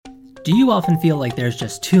Do you often feel like there's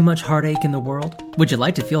just too much heartache in the world? Would you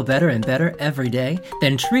like to feel better and better every day?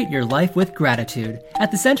 Then treat your life with gratitude. At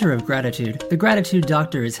the center of gratitude, the Gratitude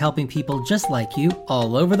Doctor is helping people just like you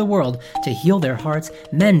all over the world to heal their hearts,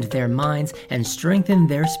 mend their minds, and strengthen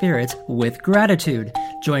their spirits with gratitude.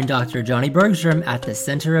 Join Dr. Johnny Bergstrom at the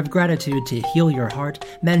Center of Gratitude to heal your heart,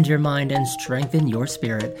 mend your mind, and strengthen your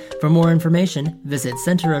spirit. For more information, visit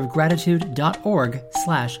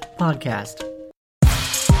centerofgratitude.org/podcast.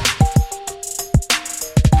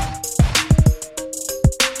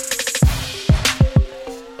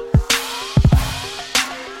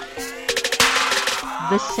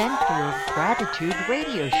 The Center of Gratitude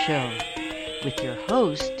radio show with your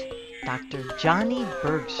host, Dr. Johnny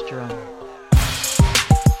Bergstrom.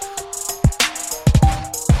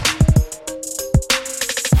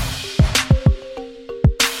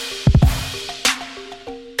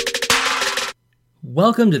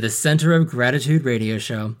 Welcome to the Center of Gratitude radio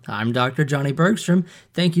show. I'm Dr. Johnny Bergstrom.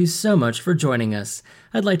 Thank you so much for joining us.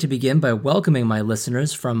 I'd like to begin by welcoming my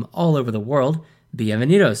listeners from all over the world.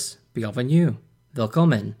 Bienvenidos, bienvenue.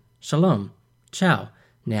 Willkommen, shalom, ciao,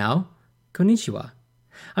 now, konnichiwa.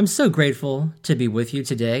 I'm so grateful to be with you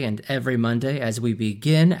today and every Monday as we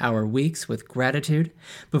begin our weeks with gratitude.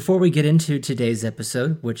 Before we get into today's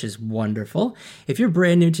episode, which is wonderful, if you're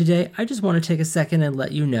brand new today, I just want to take a second and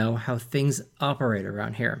let you know how things operate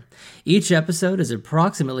around here. Each episode is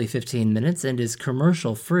approximately 15 minutes and is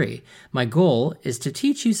commercial free. My goal is to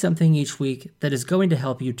teach you something each week that is going to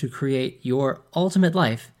help you to create your ultimate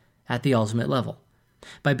life at the ultimate level.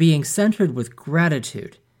 By being centered with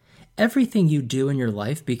gratitude, everything you do in your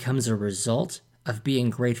life becomes a result of being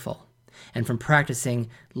grateful, and from practicing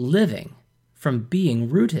living from being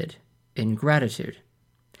rooted in gratitude.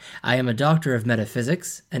 I am a doctor of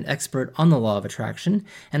metaphysics, an expert on the law of attraction,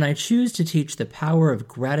 and I choose to teach the power of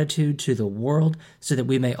gratitude to the world so that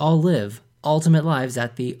we may all live ultimate lives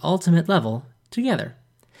at the ultimate level together.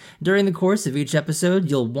 During the course of each episode,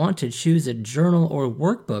 you'll want to choose a journal or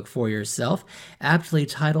workbook for yourself, aptly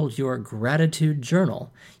titled your Gratitude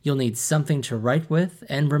Journal. You'll need something to write with,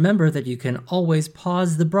 and remember that you can always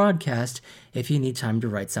pause the broadcast if you need time to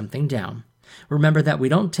write something down. Remember that we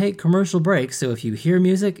don't take commercial breaks, so if you hear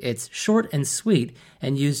music, it's short and sweet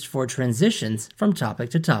and used for transitions from topic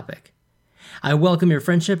to topic. I welcome your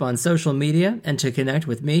friendship on social media, and to connect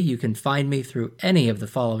with me, you can find me through any of the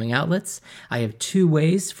following outlets. I have 2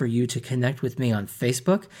 ways for you to connect with me on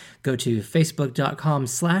Facebook. Go to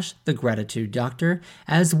facebook.com/thegratitudedoctor,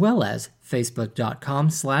 as well as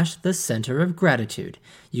facebook.com/thecenterofgratitude.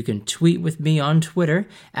 You can tweet with me on Twitter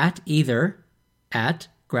at either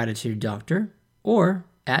 @gratitudedoctor or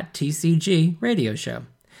 @TCG Radio Show.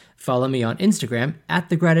 Follow me on Instagram at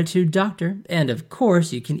The Gratitude Doctor, and of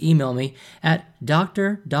course you can email me at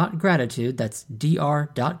dr.gratitude, that's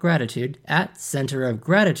dr.gratitude,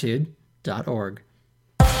 @centerofgratitude.org.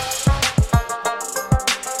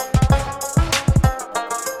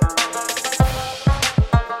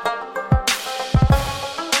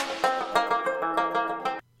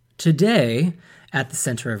 Today, at the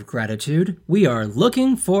Center of Gratitude, we are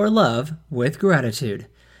looking for love with gratitude.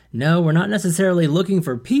 No, we're not necessarily looking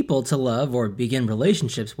for people to love or begin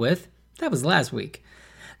relationships with. That was last week.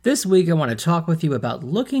 This week, I want to talk with you about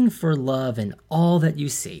looking for love in all that you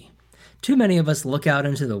see. Too many of us look out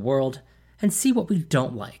into the world and see what we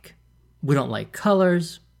don't like. We don't like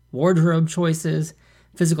colors, wardrobe choices,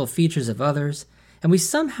 physical features of others, and we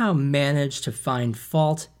somehow manage to find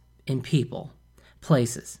fault in people,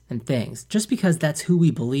 places, and things just because that's who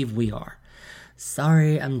we believe we are.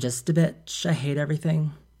 Sorry, I'm just a bitch. I hate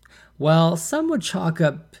everything. Well, some would chalk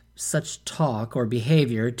up such talk or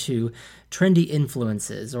behavior to trendy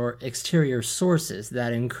influences or exterior sources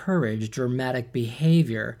that encourage dramatic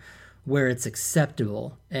behavior where it's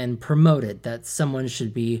acceptable and promoted that someone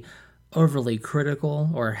should be overly critical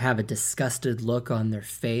or have a disgusted look on their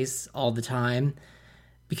face all the time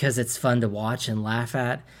because it's fun to watch and laugh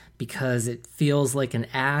at, because it feels like an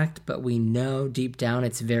act, but we know deep down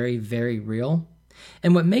it's very, very real.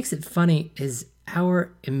 And what makes it funny is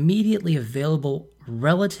our immediately available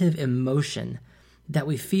relative emotion that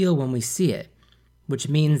we feel when we see it, which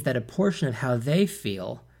means that a portion of how they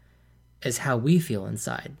feel is how we feel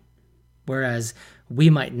inside, whereas we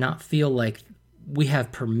might not feel like we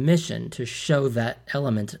have permission to show that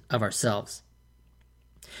element of ourselves.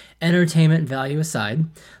 Entertainment value aside,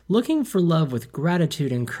 looking for love with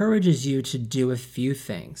gratitude encourages you to do a few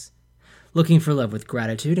things. Looking for love with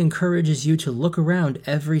gratitude encourages you to look around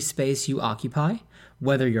every space you occupy,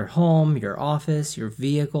 whether your home, your office, your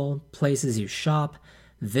vehicle, places you shop,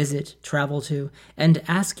 visit, travel to, and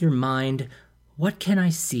ask your mind, what can I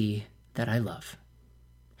see that I love?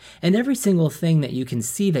 And every single thing that you can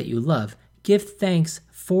see that you love, give thanks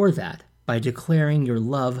for that by declaring your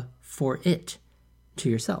love for it to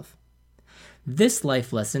yourself. This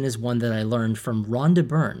life lesson is one that I learned from Rhonda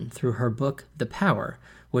Byrne through her book, The Power,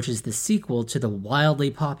 which is the sequel to the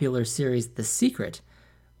wildly popular series The Secret,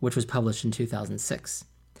 which was published in 2006.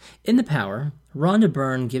 In The Power, Rhonda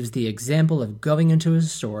Byrne gives the example of going into a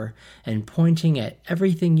store and pointing at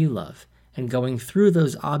everything you love and going through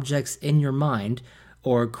those objects in your mind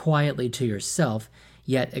or quietly to yourself,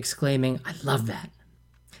 yet exclaiming, "I love that."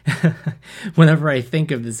 Whenever I think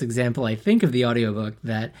of this example, I think of the audiobook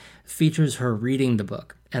that features her reading the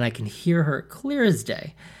book, and I can hear her clear as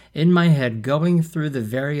day in my head going through the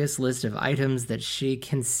various list of items that she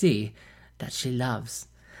can see that she loves.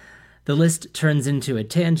 The list turns into a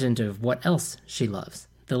tangent of what else she loves.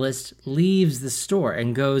 The list leaves the store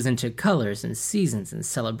and goes into colors and seasons and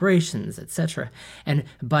celebrations, etc. And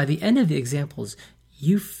by the end of the examples,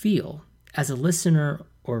 you feel, as a listener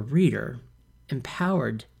or reader,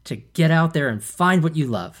 empowered to get out there and find what you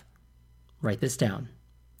love. Write this down.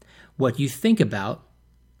 What you think about,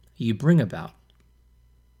 you bring about.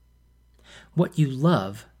 What you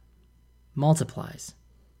love multiplies.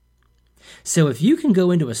 So if you can go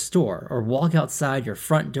into a store or walk outside your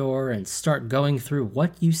front door and start going through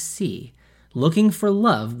what you see, looking for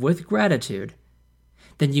love with gratitude,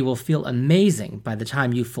 then you will feel amazing by the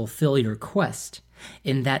time you fulfill your quest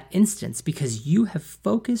in that instance, because you have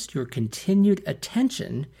focused your continued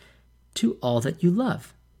attention to all that you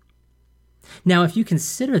love. Now, if you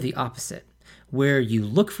consider the opposite, where you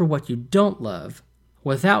look for what you don't love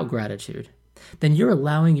without gratitude, then you're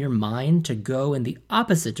allowing your mind to go in the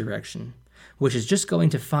opposite direction, which is just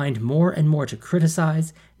going to find more and more to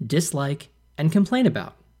criticize, dislike, and complain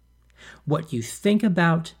about. What you think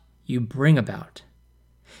about, you bring about.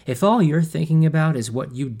 If all you're thinking about is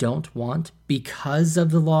what you don't want because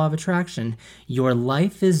of the law of attraction, your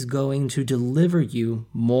life is going to deliver you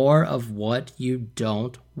more of what you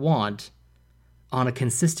don't want on a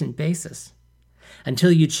consistent basis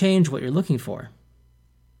until you change what you're looking for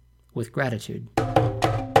with gratitude.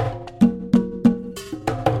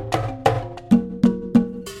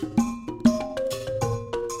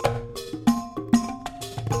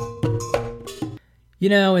 You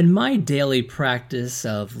know, in my daily practice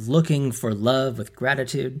of looking for love with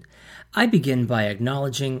gratitude, I begin by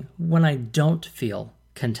acknowledging when I don't feel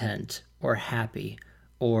content or happy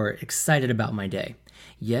or excited about my day.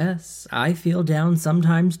 Yes, I feel down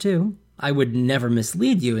sometimes too. I would never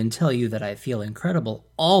mislead you and tell you that I feel incredible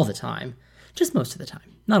all the time. Just most of the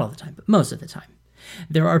time. Not all the time, but most of the time.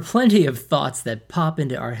 There are plenty of thoughts that pop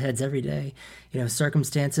into our heads every day.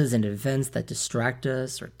 Circumstances and events that distract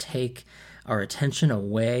us or take our attention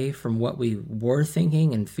away from what we were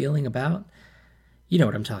thinking and feeling about. You know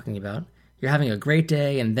what I'm talking about. You're having a great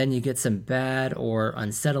day and then you get some bad or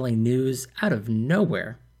unsettling news out of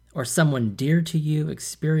nowhere. Or someone dear to you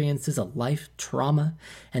experiences a life trauma,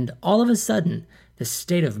 and all of a sudden, the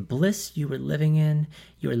state of bliss you were living in,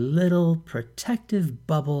 your little protective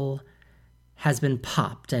bubble, has been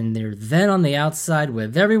popped, and they're then on the outside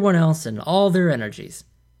with everyone else and all their energies.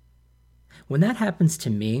 When that happens to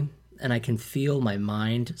me, and I can feel my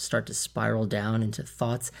mind start to spiral down into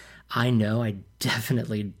thoughts I know I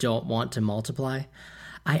definitely don't want to multiply,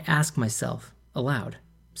 I ask myself aloud,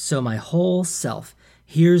 so my whole self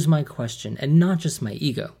here's my question, and not just my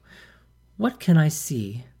ego. What can I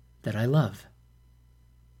see that I love?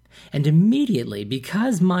 And immediately,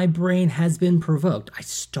 because my brain has been provoked, I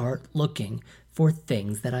start looking for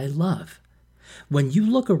things that I love. When you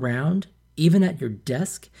look around, even at your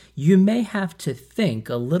desk, you may have to think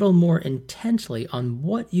a little more intently on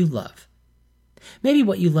what you love. Maybe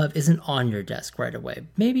what you love isn't on your desk right away.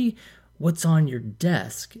 Maybe what's on your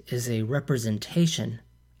desk is a representation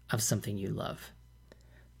of something you love.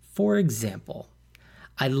 For example,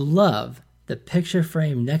 I love the picture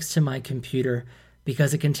frame next to my computer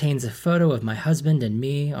because it contains a photo of my husband and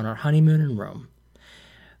me on our honeymoon in Rome.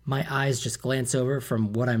 My eyes just glance over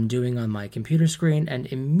from what I'm doing on my computer screen, and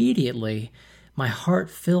immediately my heart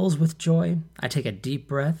fills with joy. I take a deep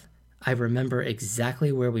breath. I remember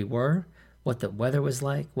exactly where we were, what the weather was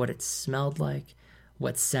like, what it smelled like,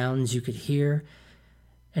 what sounds you could hear,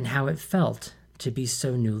 and how it felt to be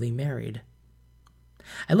so newly married.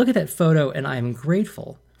 I look at that photo and I am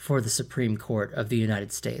grateful for the Supreme Court of the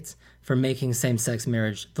United States for making same-sex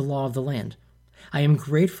marriage the law of the land. I am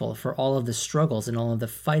grateful for all of the struggles and all of the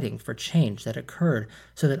fighting for change that occurred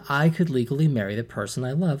so that I could legally marry the person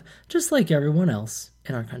I love, just like everyone else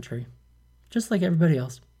in our country, just like everybody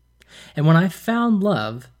else. And when I found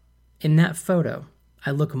love in that photo,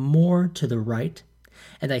 I look more to the right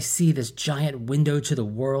and I see this giant window to the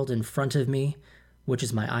world in front of me, which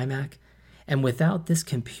is my iMac, and without this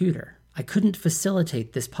computer, I couldn't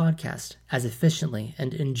facilitate this podcast as efficiently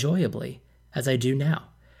and enjoyably as I do now.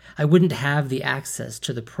 I wouldn't have the access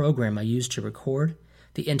to the program I use to record,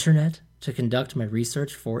 the internet to conduct my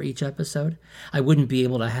research for each episode. I wouldn't be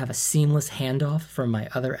able to have a seamless handoff from my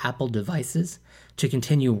other Apple devices to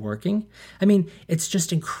continue working. I mean, it's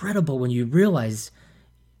just incredible when you realize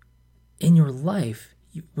in your life,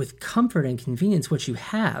 with comfort and convenience, what you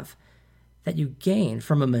have that you gain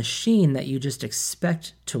from a machine that you just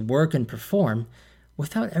expect to work and perform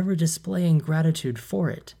without ever displaying gratitude for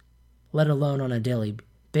it, let alone on a daily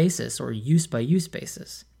basis or use-by-use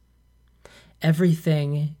basis.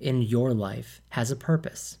 Everything in your life has a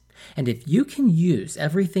purpose. And if you can use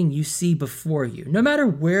everything you see before you, no matter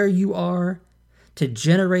where you are, to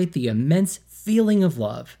generate the immense feeling of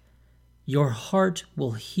love, your heart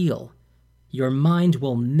will heal, your mind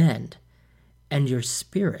will mend, and your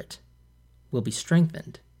spirit will be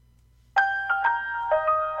strengthened.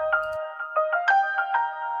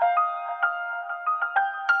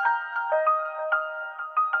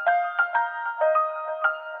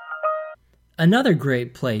 Another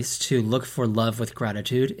great place to look for love with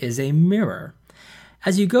gratitude is a mirror.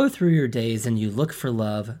 As you go through your days and you look for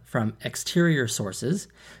love from exterior sources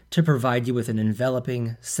to provide you with an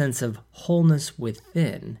enveloping sense of wholeness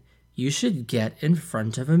within, you should get in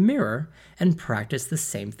front of a mirror and practice the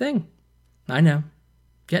same thing. I know.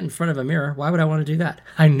 Get in front of a mirror. Why would I want to do that?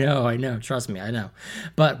 I know. Trust me, I know.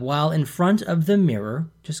 But while in front of the mirror,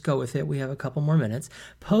 just go with it. We have a couple more minutes.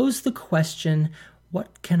 Pose the question,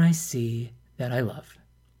 what can I see that I love?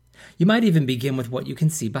 You might even begin with what you can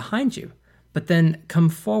see behind you, but then come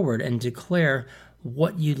forward and declare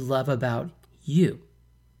what you love about you.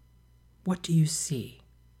 What do you see?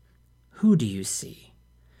 Who do you see?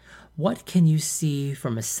 What can you see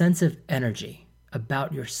from a sense of energy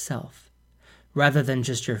about yourself, rather than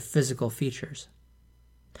just your physical features?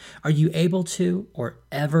 Are you able to, or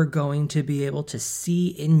ever going to be able to see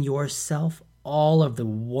in yourself all of the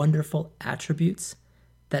wonderful attributes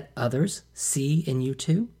that others see in you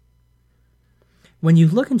too? When you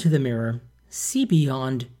look into the mirror, see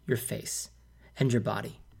beyond your face and your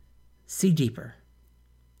body. See deeper.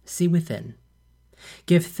 See within.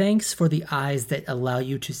 Give thanks for the eyes that allow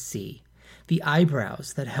you to see, the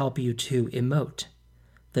eyebrows that help you to emote,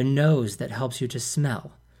 the nose that helps you to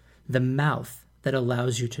smell, the mouth that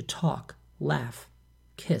allows you to talk, laugh,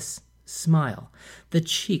 kiss, smile, the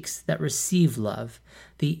cheeks that receive love,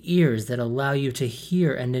 the ears that allow you to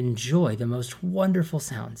hear and enjoy the most wonderful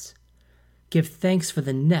sounds. Give thanks for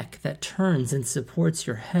the neck that turns and supports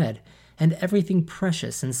your head and everything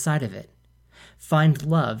precious inside of it. Find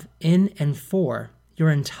love in and for your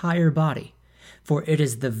entire body, for it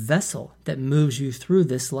is the vessel that moves you through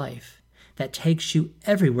this life, that takes you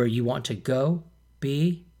everywhere you want to go,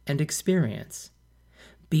 be, and experience.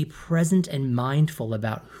 Be present and mindful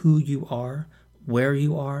about who you are, where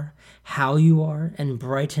you are, how you are, and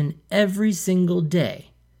brighten every single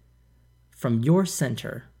day from your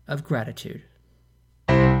center of gratitude.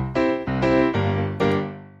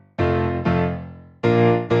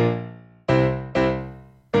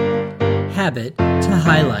 Habit to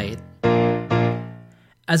highlight.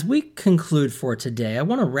 As we conclude for today, I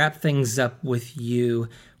want to wrap things up with you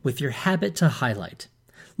with your habit to highlight.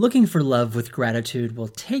 Looking for love with gratitude will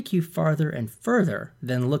take you farther and further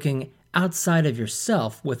than looking outside of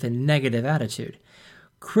yourself with a negative attitude,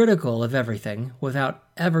 critical of everything without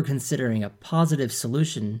ever considering a positive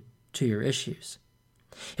solution to your issues.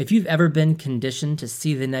 If you've ever been conditioned to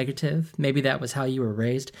see the negative, maybe that was how you were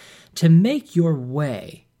raised, to make your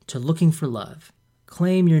way to looking for love,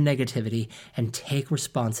 claim your negativity, and take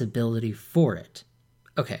responsibility for it.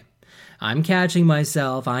 Okay, I'm catching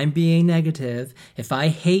myself, I'm being negative. If I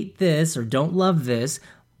hate this or don't love this,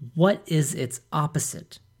 what is its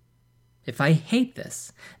opposite? If I hate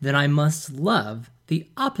this, then I must love the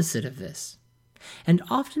opposite of this. And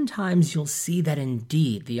oftentimes you'll see that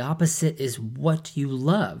indeed the opposite is what you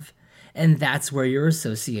love, and that's where your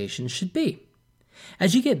association should be.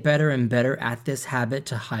 As you get better and better at this habit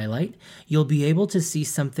to highlight, you'll be able to see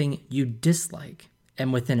something you dislike,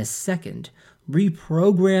 and within a second,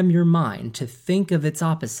 reprogram your mind to think of its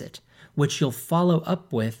opposite, which you'll follow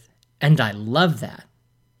up with, and I love that.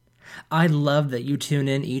 I love that you tune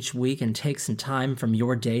in each week and take some time from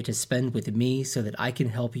your day to spend with me so that I can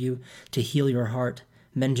help you to heal your heart,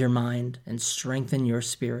 mend your mind, and strengthen your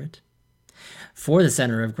spirit. For the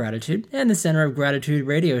Center of Gratitude and the Center of Gratitude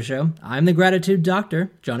radio show, I'm the Gratitude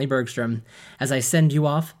Doctor, Johnny Bergstrom. As I send you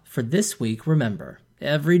off for this week, remember,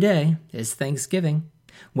 every day is Thanksgiving.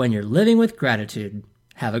 When you're living with gratitude,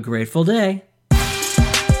 Have a grateful day.